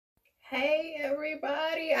Hey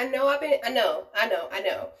everybody, I know,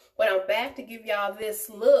 but I'm back to give y'all this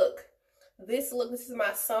look. This is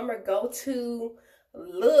my summer go-to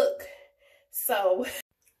look. So,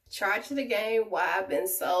 charge to the game why I've been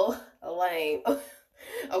so lame.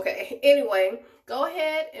 Okay, anyway, go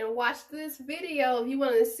ahead and watch this video if you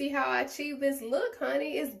want to see how I achieve this look,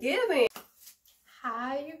 honey. It's giving.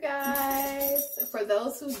 Hi you guys, for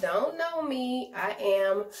those who don't know me, I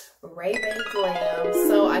am Glam.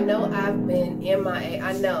 So I know I've been M.I.A.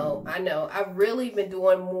 I know I've really been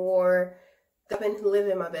doing more. I've been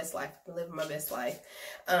living my best life,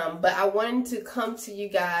 but I wanted to come to you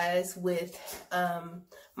guys with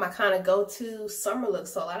my kind of go-to summer look.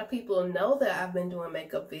 So a lot of people know that I've been doing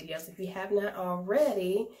makeup videos. If you have not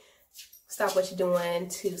already, stop what you're doing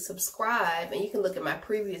to subscribe, and you can look at my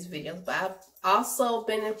previous videos. But I've also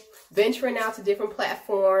been venturing out to different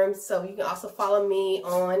platforms, so you can also follow me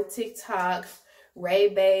on TikTok,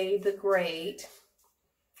 Ray the Great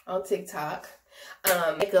on TikTok.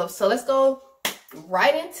 Makeup. So let's go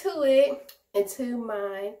right into it, into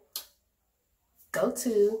my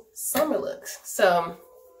go-to summer looks. So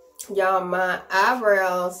y'all, my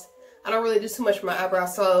eyebrows, I don't really do too much for my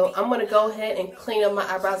eyebrows, so I'm going to go ahead and clean up my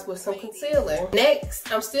eyebrows with some concealer.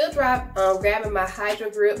 Next, I'm still grabbing my Hydro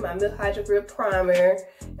Grip, my Milk Hydro Grip primer,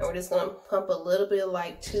 and we're just going to pump a little bit,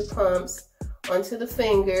 like 2 pumps onto the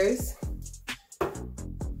fingers.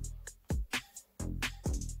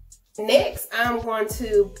 Next, I'm going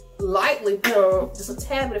to lightly put on just a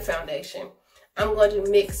tad bit of foundation. I'm going to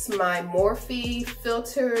mix my Morphe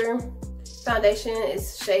Filter foundation,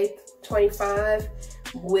 it's shade 25,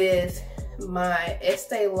 with my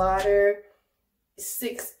Estee Lauder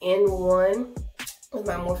 6-in-1 with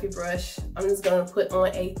my Morphe brush. I'm just going to put on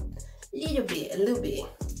a little bit.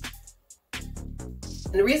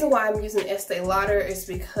 And the reason why I'm using Estee Lauder is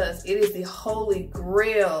because it is the holy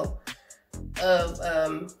grail of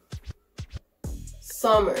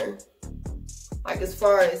summer. Like, as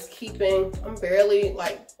far as keeping, I'm barely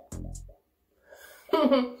like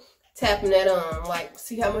tapping that on. Like,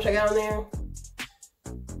 see how much I got on there?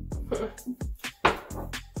 I'm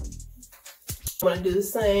gonna do the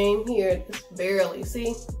same here, just barely,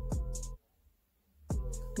 see?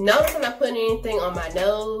 Notice I'm not putting anything on my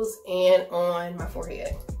nose and on my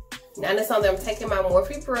forehead. Now that's something, I'm taking my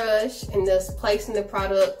Morphe brush and just placing the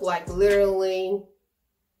product like literally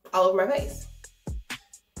all over my face.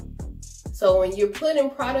 So when you're putting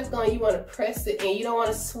product on, you want to press it and you don't want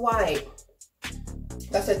to swipe.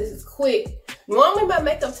 Like I said, this is quick. Normally my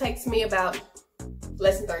makeup takes me about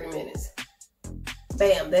less than 30 minutes.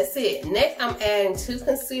 Bam, that's it. Next, I'm adding 2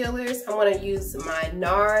 concealers. I'm going to use my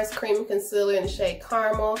NARS Creamy Concealer in the shade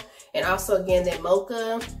Caramel, and also again that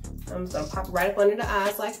Mocha. I'm just going to pop it right up under the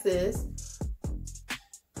eyes like this.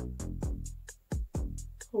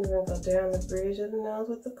 I'm going to go down the bridge of the nose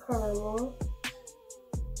with the Caramel.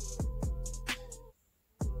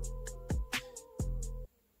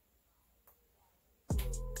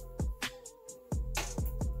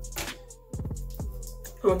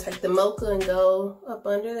 I'm gonna take the Mocha and go up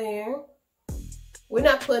under there. We're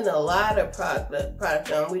not putting a lot of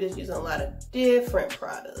product on. We're just using a lot of different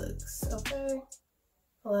products, okay?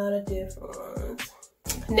 A lot of different ones.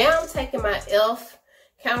 Now I'm taking my e.l.f.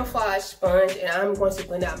 camouflage sponge and I'm going to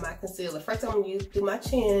blend out my concealer. First, I'm gonna do my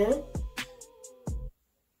chin.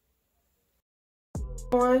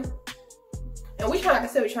 And like I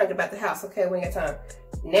said, we're trying to get back to the house, okay? We ain't got time.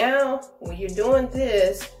 Now, when you're doing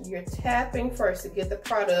this, you're tapping first to get the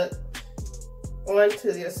product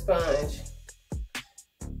onto your sponge.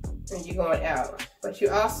 And you're going out. But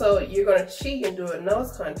you're going to cheat and do a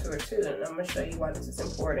nose contour too. And I'm going to show you why this is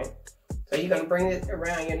important. So you're going to bring it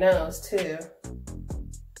around your nose too.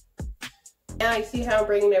 Now you see how I'm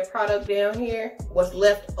bringing that product down here? What's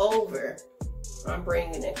left over, I'm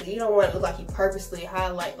bringing it. You don't want it to look like you purposely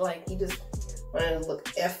highlight, like you just want it to look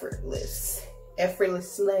effortlessly,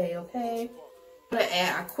 okay? I'm gonna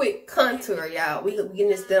add a quick contour, y'all. We getting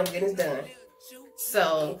this done,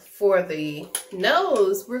 So for the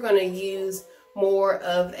nose, we're gonna use more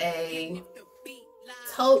of a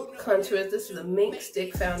taupe contour. This is a Mink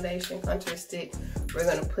Stick Foundation contour stick. We're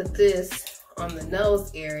gonna put this on the nose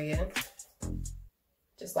area,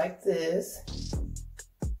 just like this,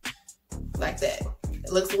 like that.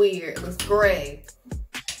 It looks weird, it looks gray.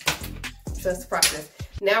 Trust the process.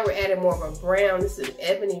 Now we're adding more of a brown. This is an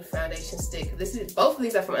ebony foundation stick. Both of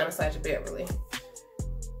these are from Anastasia Beverly.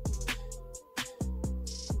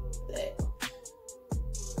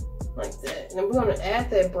 Like that. And then we're going to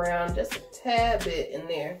add that brown just a tad bit in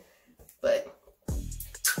there. But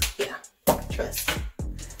yeah, trust.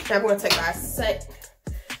 Now we're going to take our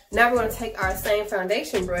Now we're gonna take our same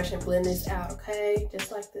foundation brush and blend this out, okay?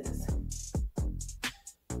 Just like this.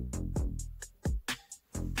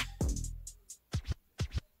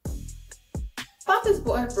 I bought this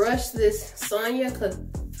brush, this Sonia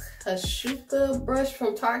Kashuka brush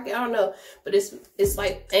from Target. I don't know, but it's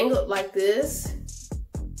like angled like this.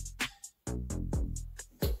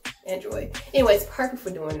 Android. Anyway, it's perfect for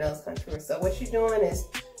doing nose contour. So what you're doing is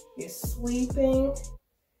you're sweeping.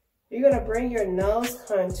 You're gonna bring your nose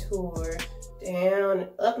contour down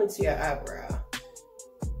up into your eyebrow.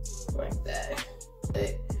 Like that.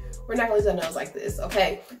 But we're not gonna use our nose like this,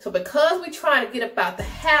 okay? So because we're trying to get up out the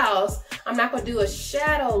house, I'm not gonna do a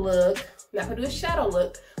shadow look.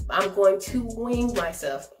 I'm going to wing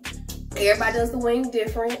myself. Everybody does the wing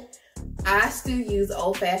different. I still use the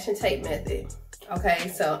old-fashioned tape method. Okay,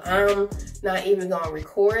 so I'm not even gonna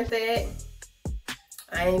record that.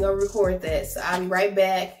 I ain't gonna record that. So I'll be right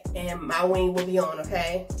back and my wing will be on,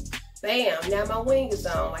 okay? Bam, now my wing is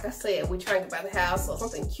on. Like I said, we're trying to get by the house, so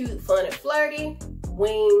something cute, fun, and flirty.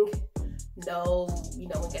 Wing, no, you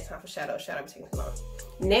know, we got time for shadow. Shadow be taking too long.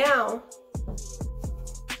 Now,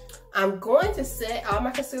 I'm going to set all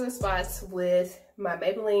my concealer spots with my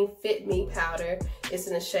Maybelline Fit Me powder. It's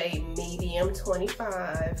in the shade medium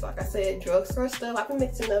 25. Like I said, drugstore stuff. I've been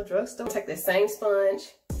mixing up drugstore. Take the same sponge,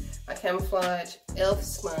 my camouflage e.l.f.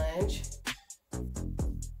 sponge.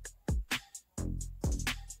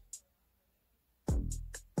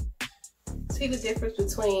 See the difference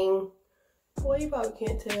between, well, you probably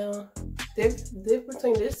can't tell. Difference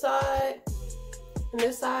between this side and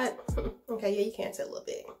this side. Okay, yeah, you can't tell a little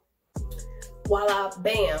bit. Voila,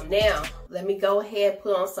 bam. Now, let me go ahead and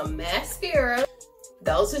put on some mascara.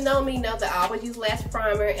 Those who know me know that I always use lash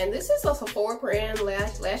primer, and this is a Sephora brand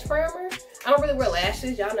lash primer. I don't really wear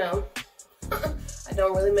lashes, y'all know. I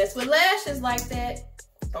don't really mess with lashes like that.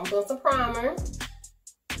 So I'm putting some primer.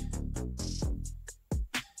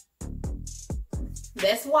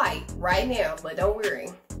 That's white right now, but don't worry.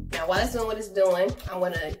 Now, while it's doing what it's doing, I'm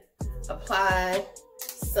gonna apply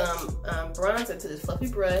some bronzer to this fluffy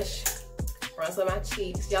brush. Bronze on my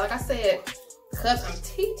cheeks. Y'all, like I said, because I'm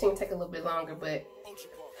teaching, take a little bit longer, but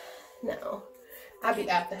no. I'll be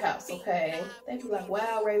out the house, okay? They be like,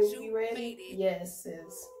 wow, Raven, you ready? Yes,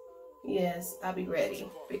 sis. Yes, I'll be ready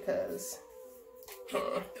because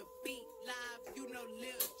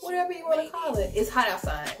whatever you want to call it. It's hot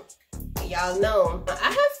outside. Y'all know. I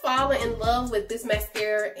have fallen in love with this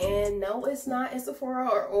mascara, and no, it's not at Sephora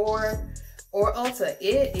or Ulta.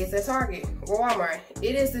 It is at Target or Walmart.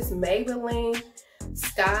 It is this Maybelline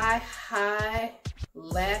Sky High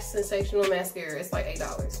Lash Sensational Mascara. It's like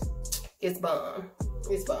 $8. It's bomb.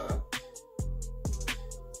 It's bomb.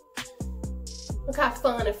 Look how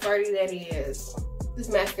fun and flirty that is. This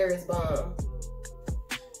mascara is bomb.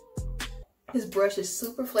 This brush is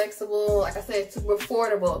super flexible. Like I said, super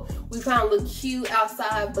affordable. We trying to look cute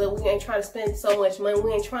outside, but we ain't trying to spend so much money.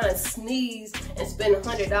 We ain't trying to sneeze and spend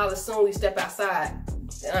 $100 soon we step outside.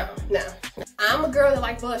 No. I'm a girl that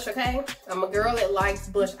likes blush, okay? I'm a girl that likes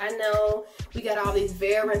blush. I know we got all these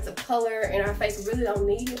variants of color in our face. We really don't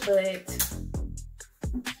need it, but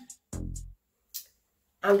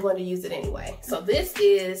I'm going to use it anyway. So this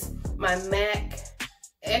is my MAC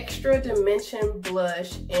Extra Dimension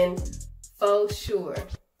Blush in Faux Sure.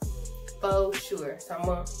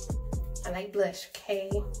 So I like blush, okay?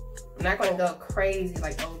 I'm not gonna go crazy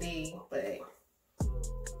like OD, but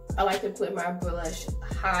I like to put my blush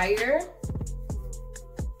higher.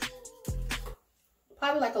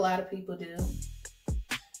 Probably like a lot of people do.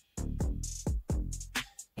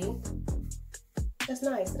 That's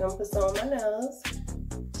nice. And I'm gonna put some on my nose.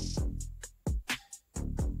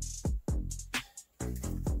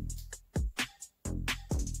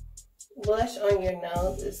 Blush on your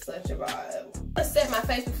nose is such a vibe. I'm gonna set my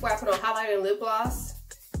face before I put on highlighter and lip gloss.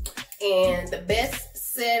 And the best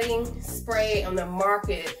setting spray on the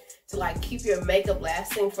market to like keep your makeup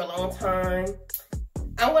lasting for a long time,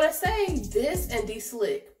 I want to say this and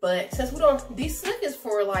D-Slick. But since we don't, D-Slick is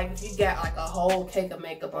for like if you got like a whole cake of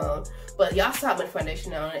makeup on. But y'all saw my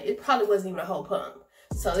foundation on it. It probably wasn't even a whole pump.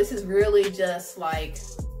 So this is really just like,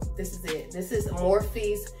 this is it. This is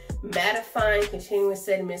Morphe's mattifying continuous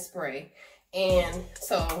sediment spray. And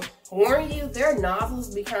so warn you, their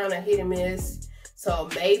nozzles be kind of hit and miss. So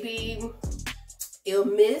maybe it'll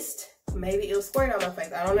mist, maybe it'll squirt on my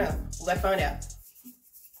face. I don't know. We'll gotta find out.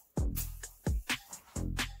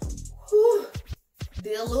 Whew.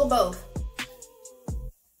 Did a little both.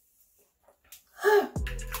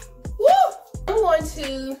 Woo! I'm going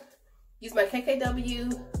to use my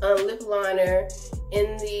KKW lip liner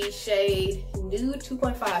in the shade Nude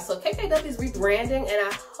 2.5. So KKW is rebranding, and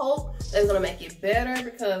I hope That's gonna make it better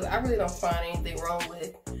because I really don't find anything wrong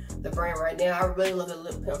with the brand right now. I really love the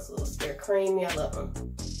lip pencils. They're creamy, I love them.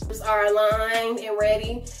 Lips are aligned and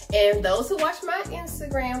ready. And those who watch my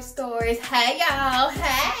Instagram stories, hey y'all,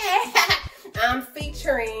 hey! I'm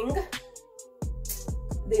featuring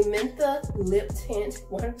the Mentha Lip Tint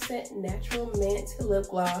 100% Natural Mint Lip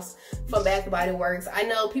Gloss from Bath & Body Works. I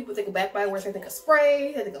know people think of Bath & Body Works, they think of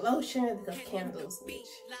spray, they think of lotion, they think of candles. Bitch,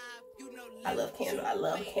 I love candle, I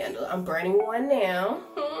love candle. I'm burning one now.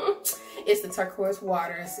 It's the Turquoise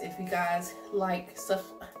Waters. If you guys like stuff,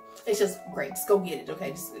 it's just great. Just go get it,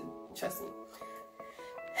 okay? Just trust me.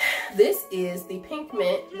 This is the Pink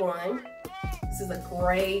Mint one. This is a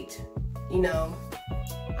great, you know,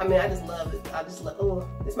 I mean, I just love it. I just love, oh,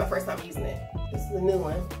 this is my first time using it. This is a new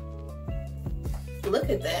one. Look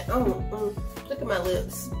at that. Look at my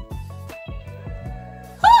lips.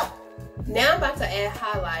 Now I'm about to add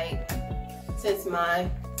highlight since my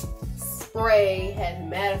spray had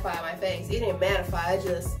mattified my face. It didn't mattify, it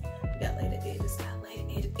just got laid at edges.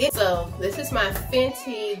 So this is my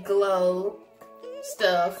Fenty Glow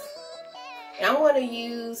stuff. And I'm going to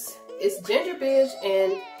use, it's Ginger Bitch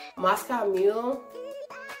and Moscow Mule.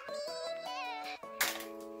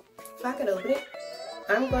 If I can open it,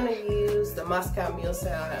 I'm going to use the Moscow Mule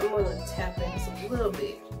side. I'm going to tap in just a little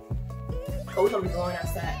bit. Oh, we're going to be going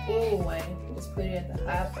outside anyway. Just put it at the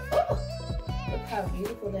high. Oh, look how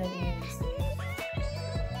beautiful that is.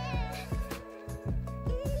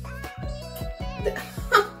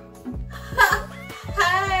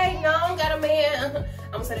 Hey, no, I got a man.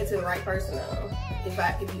 I'm going to send it to the right person though.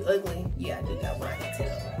 If you ugly, yeah, I do got one. I got 10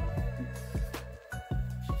 of them.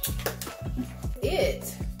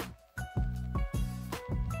 It.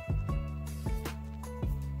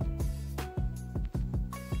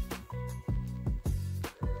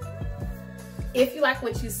 If you like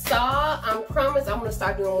what you saw, I promise I'm gonna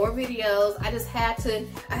start doing more videos. I had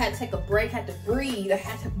to take a break, had to breathe,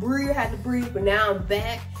 but now I'm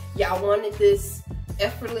back. Y'all wanted this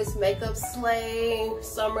effortless makeup slay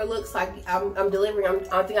summer looks. Like I'm delivering.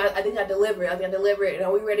 I think I delivered it,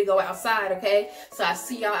 and we ready to go outside, okay? So I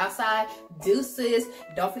see y'all outside. Deuces.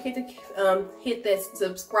 Don't forget to hit that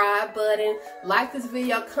subscribe button, like this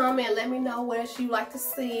video, comment, let me know what else you like to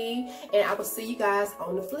see, and I will see you guys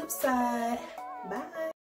on the flip side. Bye.